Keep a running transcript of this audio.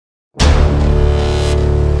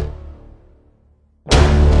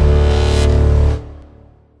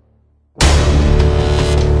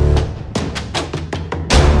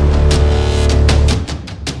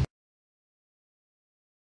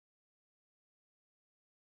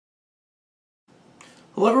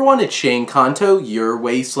Hello everyone, it's Shane Kanto, your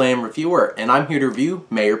Wasteland reviewer, and I'm here to review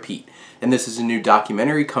Mayor Pete. And this is a new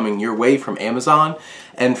documentary coming your way from Amazon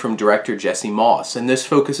and from director Jesse Moss. And this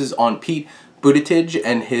focuses on Pete Buttigieg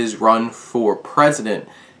and his run for president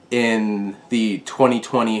in the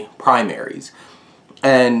 2020 primaries.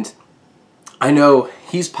 And I know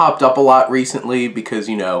he's popped up a lot recently because,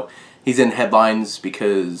 he's in headlines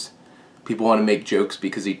because people want to make jokes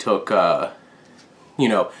because he took,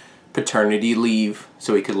 paternity leave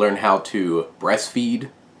so he could learn how to breastfeed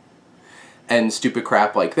and stupid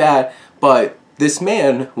crap like that. But this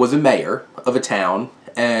man was a mayor of a town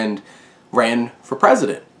and ran for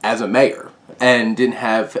president as a mayor and didn't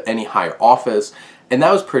have any higher office, and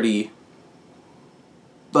that was pretty,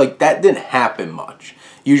 that didn't happen much.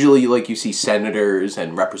 Usually, you see senators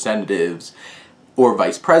and representatives or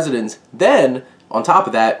vice presidents. Then, on top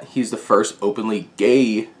of that, he's the first openly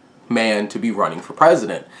gay man to be running for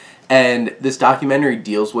president. And this documentary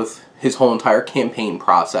deals with his whole entire campaign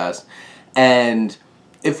process, and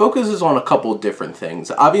it focuses on a couple different things.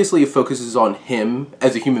 Obviously, it focuses on him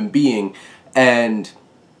as a human being and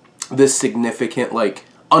this significant,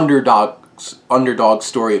 underdog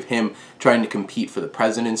story of him trying to compete for the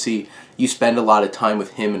presidency. You spend a lot of time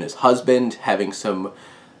with him and his husband, having some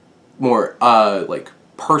more,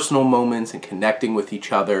 personal moments and connecting with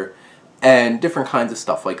each other and different kinds of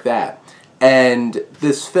stuff like that. And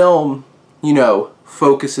this film,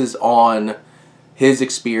 focuses on his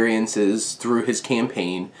experiences through his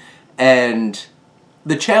campaign and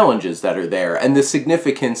the challenges that are there and the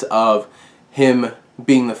significance of him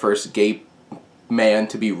being the first gay man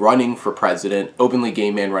to be running for president, openly gay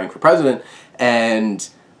man running for president, and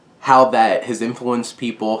how that has influenced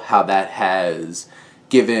people, how that has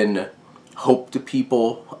given hope to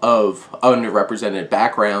people of underrepresented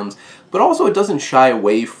backgrounds, but also it doesn't shy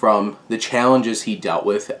away from the challenges he dealt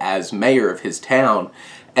with as mayor of his town.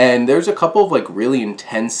 And there's a couple of really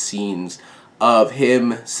intense scenes of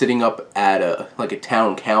him sitting up at a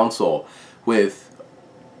town council with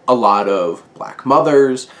a lot of black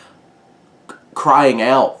mothers crying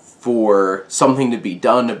out for something to be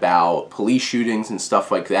done about police shootings and stuff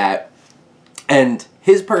like that, and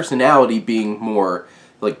his personality being more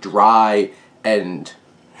dry and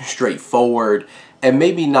straightforward and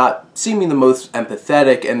maybe not seeming the most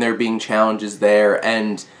empathetic, and there being challenges there.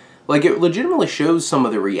 And it legitimately shows some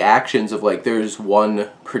of the reactions of there's one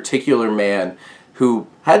particular man who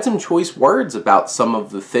had some choice words about some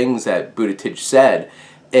of the things that Buttigieg said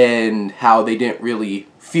and how they didn't really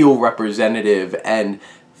feel representative and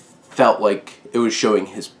felt like it was showing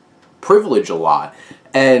his privilege a lot.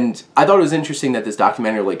 And I thought it was interesting that this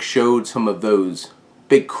documentary showed some of those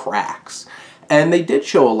big cracks. And they did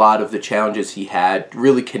show a lot of the challenges he had,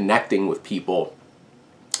 really connecting with people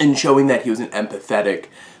and showing that he was an empathetic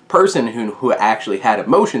person who actually had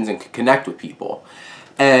emotions and could connect with people.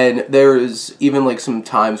 And there's even some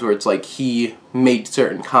times where it's he made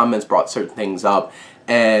certain comments, brought certain things up,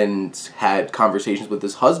 and had conversations with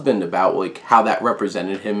his husband about how that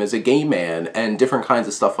represented him as a gay man and different kinds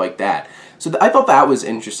of stuff like that. So I thought that was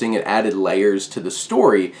interesting. It added layers to the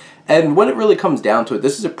story. And when it really comes down to it,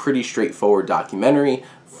 this is a pretty straightforward documentary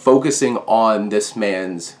focusing on this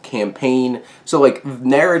man's campaign. So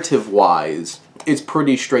narrative-wise, it's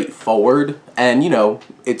pretty straightforward. And,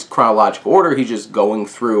 it's chronological order. He's just going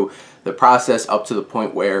through the process up to the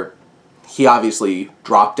point where he obviously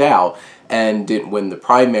dropped out and didn't win the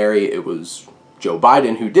primary. It was Joe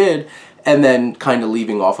Biden who did. And then kind of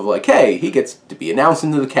leaving off of hey, he gets to be announced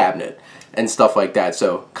into the cabinet and stuff like that.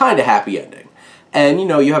 So kind of happy ending. And,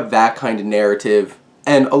 you have that kind of narrative.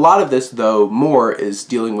 And a lot of this, though, more is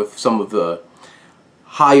dealing with some of the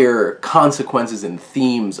higher consequences and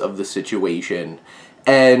themes of the situation.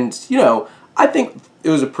 And, I think it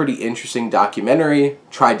was a pretty interesting documentary.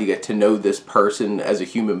 Tried to get to know this person as a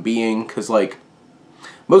human being, because,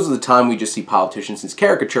 most of the time we just see politicians as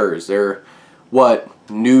caricatures. They're what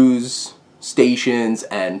news stations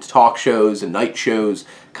and talk shows and night shows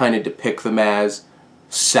kind of depict them as.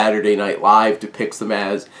 Saturday Night Live depicts them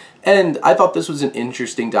as. And I thought this was an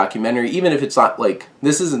interesting documentary, even if it's not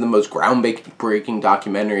this isn't the most groundbreaking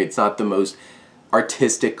documentary. It's not the most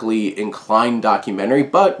artistically inclined documentary,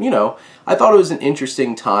 but, I thought it was an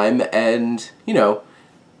interesting time. And,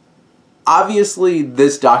 obviously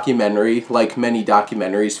this documentary, like many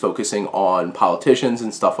documentaries focusing on politicians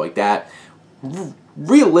and stuff like that,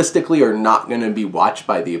 realistically are not going to be watched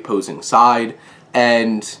by the opposing side.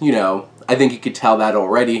 And, I think you could tell that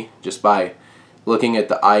already just by looking at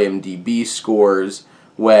the IMDb scores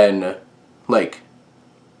when, I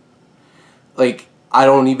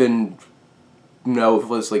don't even know if it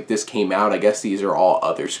was this came out. I guess these are all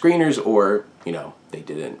other screeners, or, they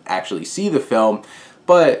didn't actually see the film,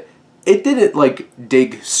 but it didn't like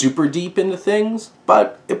dig super deep into things,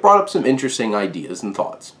 but it brought up some interesting ideas and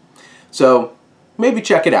thoughts. So maybe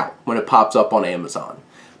check it out when it pops up on Amazon.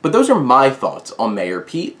 But those are my thoughts on Mayor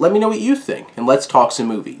Pete. Let me know what you think, and let's talk some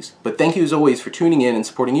movies. But thank you as always for tuning in and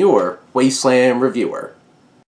supporting your Wasteland reviewer.